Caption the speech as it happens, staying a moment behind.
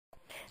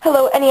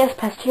Hello, NES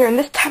Pest here, and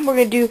this time we're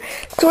going to do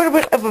sort of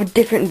a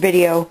different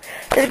video.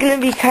 It's going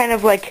to be kind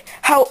of like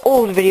how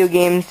old video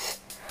games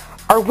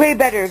are way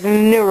better than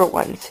the newer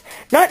ones.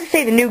 Not to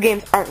say the new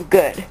games aren't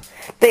good.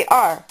 They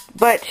are,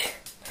 but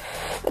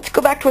let's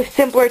go back to a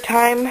simpler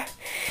time.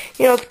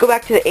 You know, let's go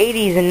back to the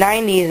 80s and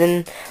 90s,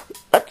 and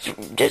let's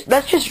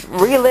just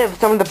relive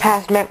some of the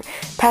past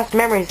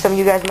memories some of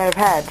you guys might have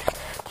had.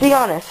 To be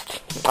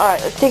honest.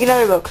 Alright, let's take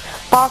another look.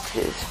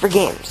 Boxes for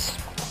games.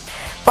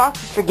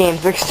 Boxes for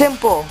games, they're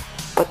simple,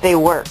 but they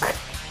work.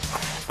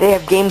 They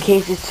have game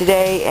cases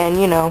today, and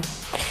you know,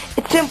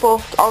 it's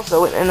simple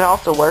also, and it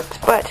also works,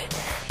 but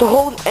to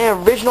hold an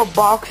original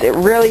box, it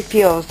really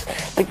feels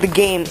like the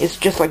game is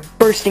just like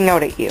bursting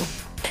out at you.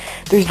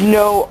 There's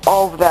no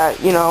all of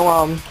that, you'll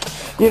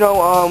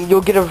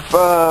get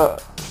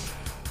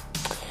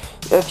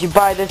if you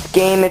buy this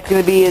game, it's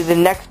gonna be the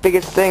next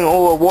biggest thing.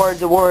 Oh,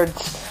 awards,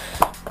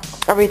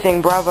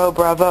 everything, bravo.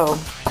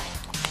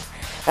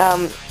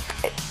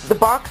 The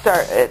box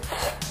art,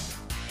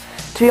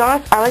 to be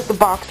honest, I like the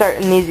box art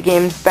in these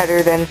games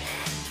better than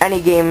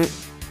any game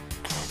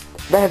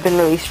that have been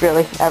released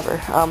really ever.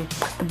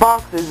 The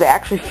boxes, they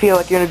actually feel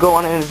like you're gonna go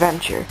on an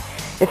adventure.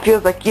 It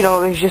feels like, you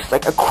know, there's just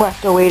like a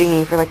quest awaiting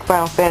you for like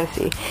Final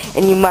Fantasy,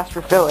 and you must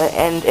fulfill it,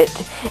 and it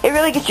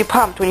really gets you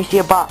pumped when you see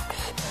a box.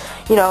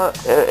 You know,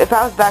 if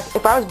I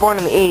was born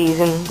in the 80s,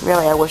 and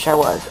really I wish I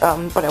was,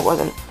 but I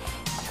wasn't.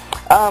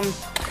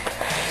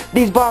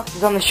 These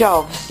boxes on the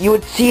shelves, you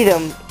would see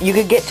them, you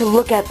could get to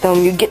look at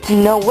them, you get to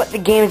know what the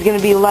game is going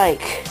to be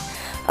like.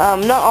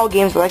 Not all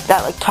games are like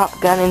that, like Top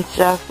Gun and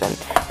stuff, and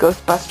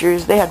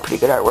Ghostbusters, they had pretty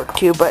good artwork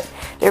too, but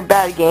they're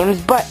bad games.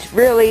 But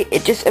really,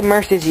 it just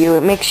immerses you,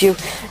 it makes you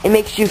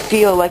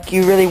feel like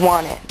you really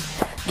want it.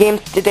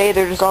 Games today,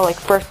 they're just all like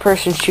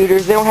first-person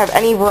shooters, they don't have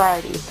any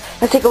variety.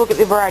 Let's take a look at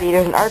the variety.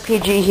 There's an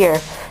RPG here,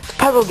 it's a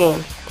puzzle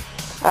game,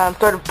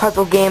 sort of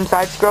puzzle game,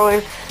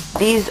 side-scroller.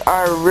 These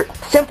are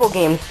simple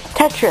games.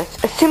 Tetris,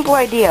 a simple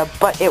idea,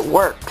 but it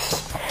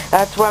works.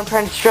 That's what I'm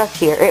trying to stress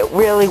here. It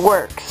really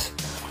works.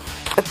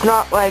 It's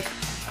not like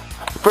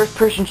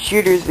first-person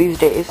shooters these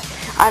days.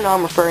 I know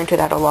I'm referring to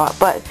that a lot,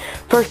 but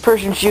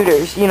first-person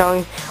shooters, you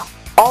know,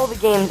 all the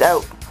games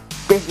out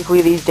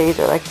basically these days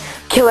are like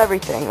kill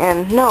everything.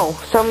 And no,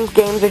 some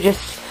games are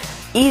just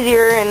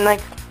easier, and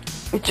like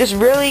it's just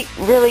really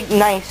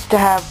nice to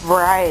have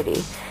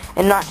variety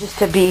and not just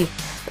to be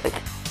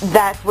like,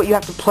 that's what you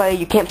have to play,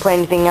 you can't play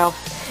anything else.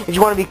 If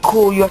you want to be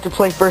cool, you have to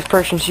play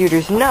first-person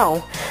shooters.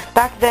 No.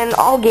 Back then,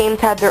 all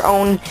games had their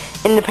own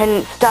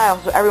independent style,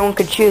 so everyone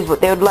could choose what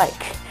they would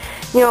like.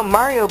 You know,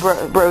 Mario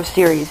Bros.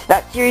 Series,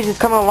 that series has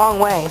come a long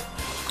way.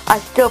 I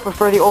still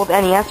prefer the old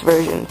NES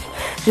versions,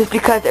 just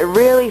because it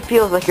really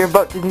feels like you're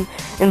about to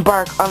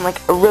embark on like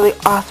a really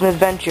awesome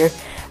adventure.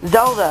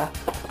 Zelda,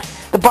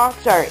 the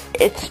box art,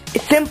 it's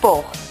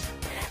simple.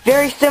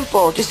 Very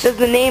simple, just says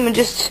the name and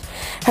just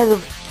has a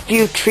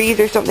few trees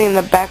or something in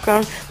the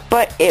background,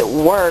 but it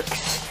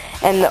works.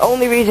 And the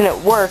only reason it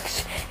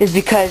works is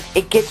because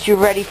it gets you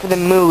ready for the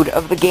mood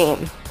of the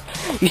game.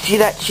 You see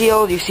that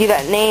shield, you see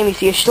that name, you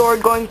see a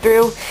sword going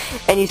through,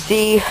 and you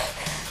see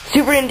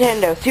Super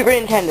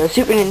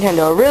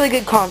Nintendo, a really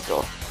good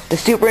console, the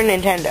Super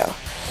Nintendo.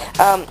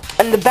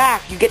 In the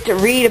back, you get to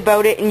read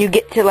about it, and you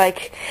get to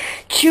like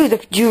choose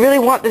if you really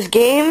want this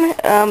game.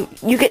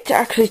 You get to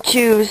actually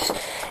choose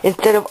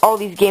instead of all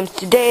these games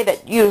today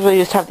that usually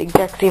just have the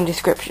exact same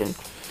description.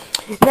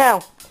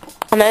 Now,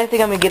 another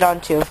thing I'm gonna get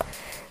onto.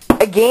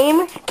 A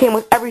game came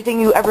with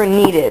everything you ever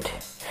needed.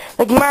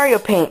 Like Mario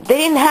Paint, they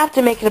didn't have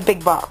to make it a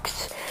big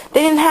box.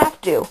 They didn't have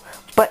to,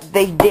 but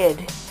they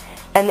did.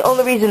 And the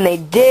only reason they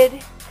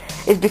did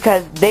is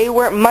because they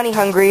weren't money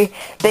hungry.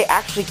 They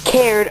actually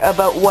cared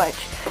about what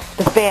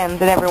the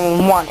fans and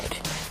everyone wanted.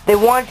 They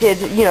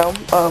wanted, you know,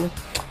 a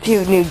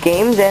few new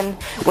games, and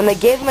when they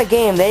gave them a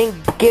game, they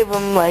didn't give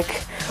them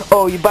like,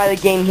 oh, you buy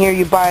the game here,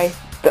 you buy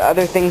the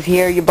other things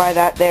here, you buy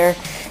that there,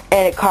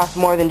 and it costs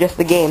more than just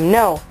the game.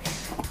 No.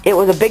 It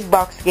was a big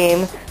box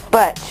game,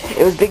 but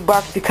it was big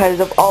box because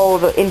of all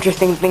the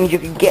interesting things you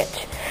could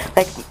get.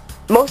 Like,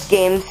 most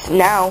games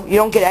now, you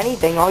don't get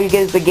anything. All you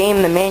get is the game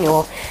and the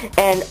manual,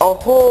 and a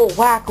whole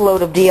whack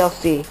load of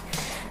DLC.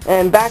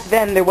 And back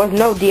then, there was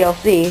no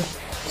DLC,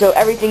 so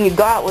everything you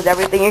got was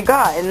everything you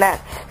got, and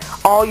that's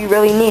all you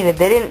really needed.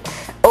 They didn't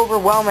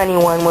overwhelm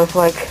anyone with,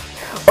 like,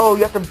 oh,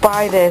 you have to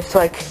buy this,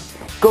 like,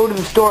 go to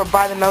the store,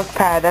 buy the mouse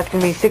pad, that's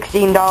going to be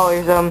 $16,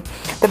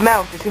 the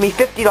mouse, it's going to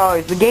be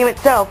 $50, the game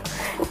itself,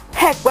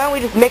 heck, why don't we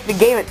just make the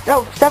game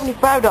itself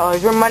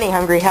 $75, we're money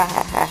hungry, ha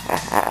ha ha ha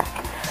ha.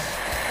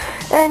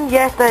 And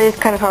yes, that is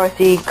kind of how I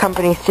see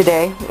companies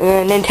today.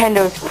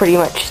 Nintendo's pretty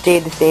much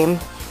stayed the same,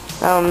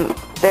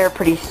 they're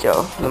pretty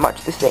still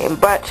much the same,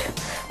 but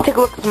take a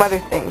look at some other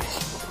things.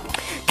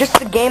 Just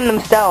the game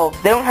themselves,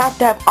 they don't have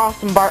to have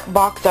awesome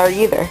box art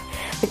either.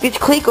 Like these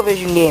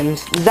ColecoVision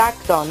games,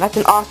 Zaxxon, that's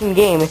an awesome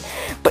game,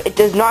 but it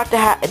does not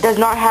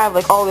have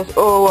like all this,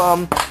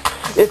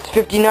 it's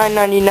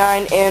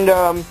 $59.99 and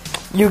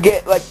you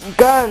get like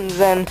guns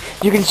and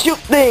you can shoot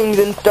things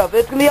and stuff.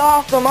 It's gonna be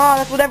awesome. Oh,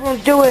 that's what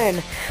everyone's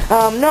doing.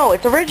 No,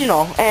 it's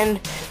original, and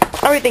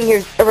everything here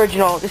is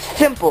original. It's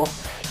simple.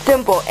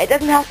 It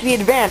doesn't have to be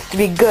advanced to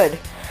be good.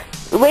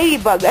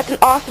 Ladybug, that's an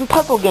awesome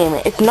puzzle game.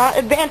 It's not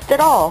advanced at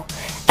all.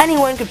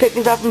 Anyone can pick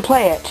this up and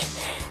play it.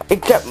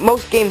 Except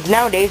most games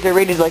nowadays are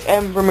rated like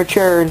M for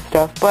mature and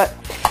stuff, but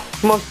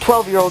most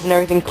 12-year-olds and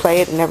everything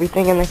play it and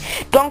everything. And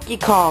Donkey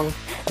Kong,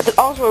 that's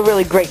also a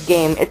really great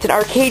game. It's an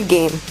arcade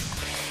game,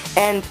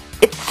 and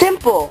it's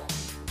simple,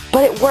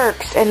 but it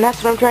works, and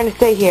that's what I'm trying to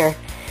say here.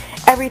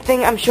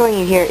 Everything I'm showing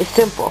you here is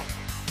simple,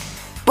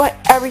 but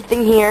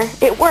everything here,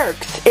 it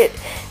works. It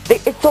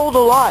sold a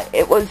lot.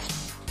 It was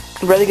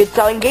really good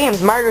selling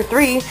games. Mario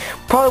 3,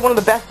 probably one of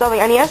the best selling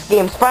NES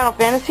games. Final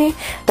Fantasy,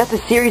 that's a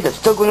series that's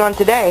still going on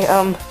today.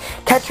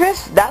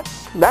 Tetris,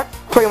 that's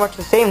pretty much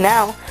the same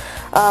now.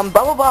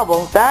 Bubble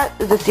Bobble, that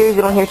is a series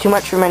we don't hear too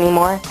much from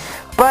anymore.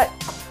 But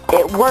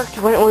it worked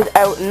when it was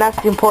out, and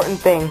that's the important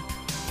thing.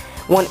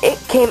 When it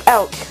came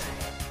out,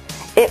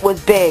 it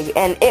was big,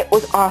 and it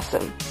was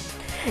awesome.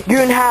 You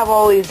didn't have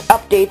all these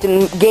updates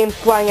and games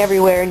flying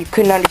everywhere, and you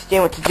couldn't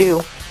understand what to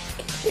do.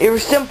 It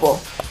was simple.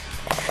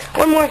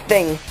 One more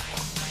thing.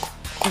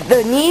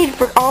 The need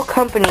for all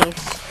companies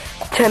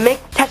to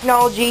make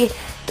technology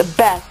the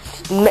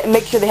best,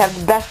 make sure they have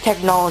the best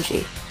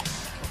technology.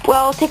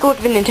 Well, take a look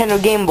at the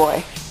Nintendo Game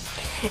Boy.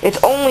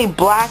 It's only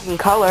black in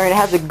color and it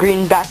has a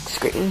green back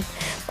screen,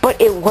 but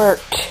it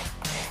worked.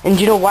 And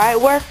do you know why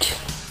it worked?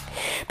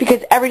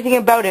 Because everything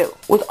about it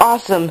was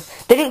awesome.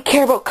 They didn't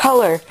care about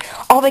color.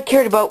 All they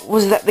cared about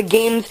was that the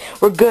games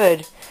were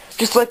good.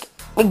 Just like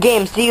a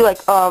game, see, like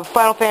a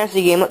Final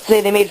Fantasy game. Let's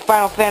say they made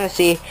Final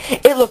Fantasy.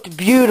 It looked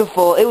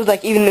beautiful. It was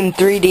like even in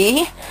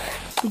 3D,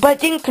 but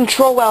it didn't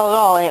control well at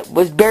all, and it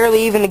was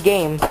barely even a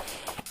game.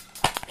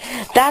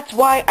 That's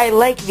why I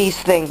like these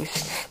things,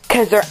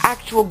 because they're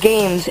actual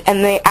games,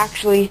 and they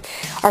actually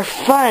are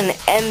fun,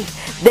 and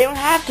they don't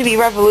have to be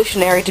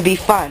revolutionary to be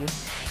fun.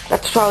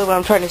 That's probably what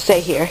I'm trying to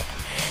say here.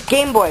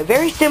 Game Boy,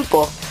 very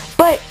simple,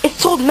 but it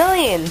sold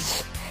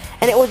millions,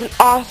 and it was an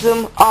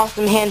awesome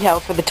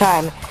handheld for the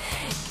time.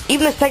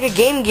 Even the Sega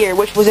Game Gear,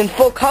 which was in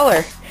full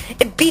color,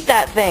 it beat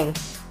that thing.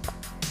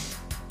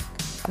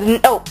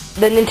 No,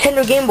 the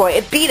Nintendo Game Boy,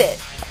 it beat it.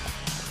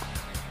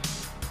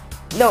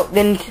 No,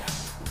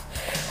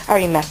 I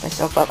already messed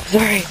myself up,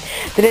 sorry.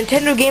 The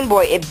Nintendo Game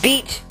Boy, it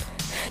beat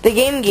the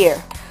Game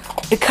Gear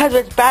because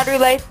of its battery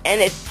life and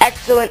its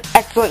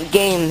excellent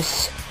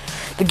games.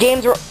 The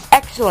games were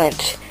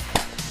excellent,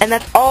 and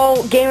that's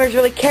all gamers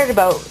really cared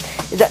about,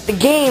 is that the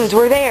games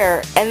were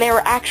there, and they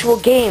were actual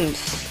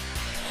games.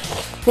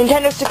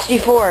 Nintendo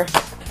 64.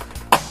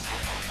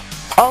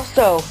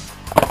 Also,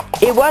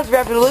 it was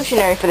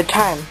revolutionary for the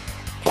time.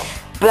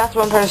 But that's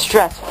what I'm trying to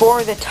stress.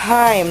 For the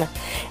time.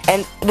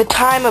 And the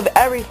time of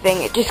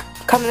everything, it just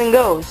comes and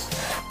goes.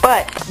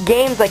 But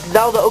games like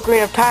Zelda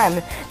Ocarina of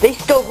Time, they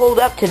still hold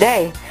up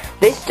today.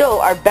 They still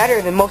are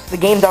better than most of the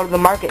games out of the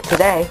market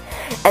today.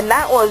 And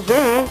that was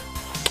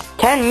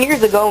 10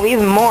 years ago,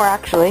 even more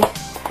actually.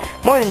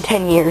 More than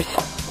 10 years.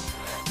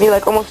 Maybe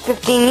like almost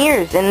 15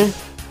 years. And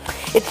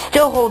it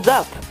still holds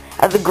up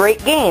as a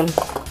great game.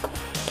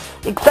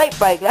 Excite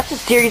Bike, that's a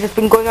series that's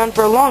been going on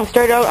for a long.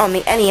 Started out on the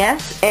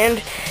NES, and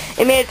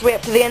it made its way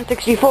up to the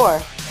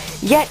N64.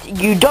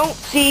 Yet, you don't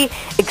see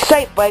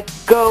Excite Bike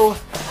go,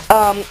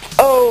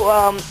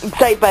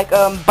 Excite Bike,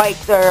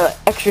 bikes are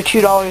extra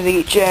 $2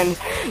 each, and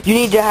you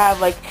need to have,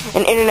 like,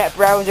 an internet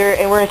browser,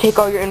 and we're going to take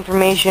all your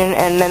information,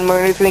 and then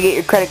we're just going to get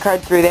your credit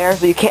card through there,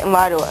 so you can't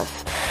lie to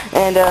us.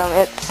 And,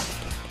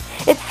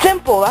 it's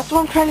simple, that's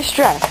what I'm trying to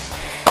stress.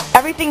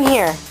 Everything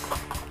here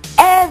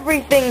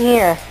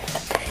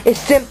is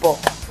simple,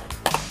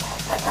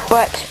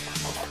 but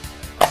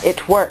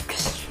it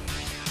works,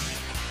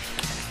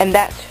 and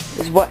that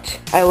is what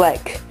I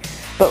like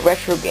about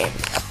retro games.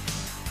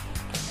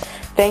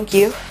 Thank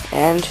you,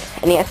 and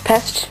NES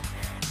Pest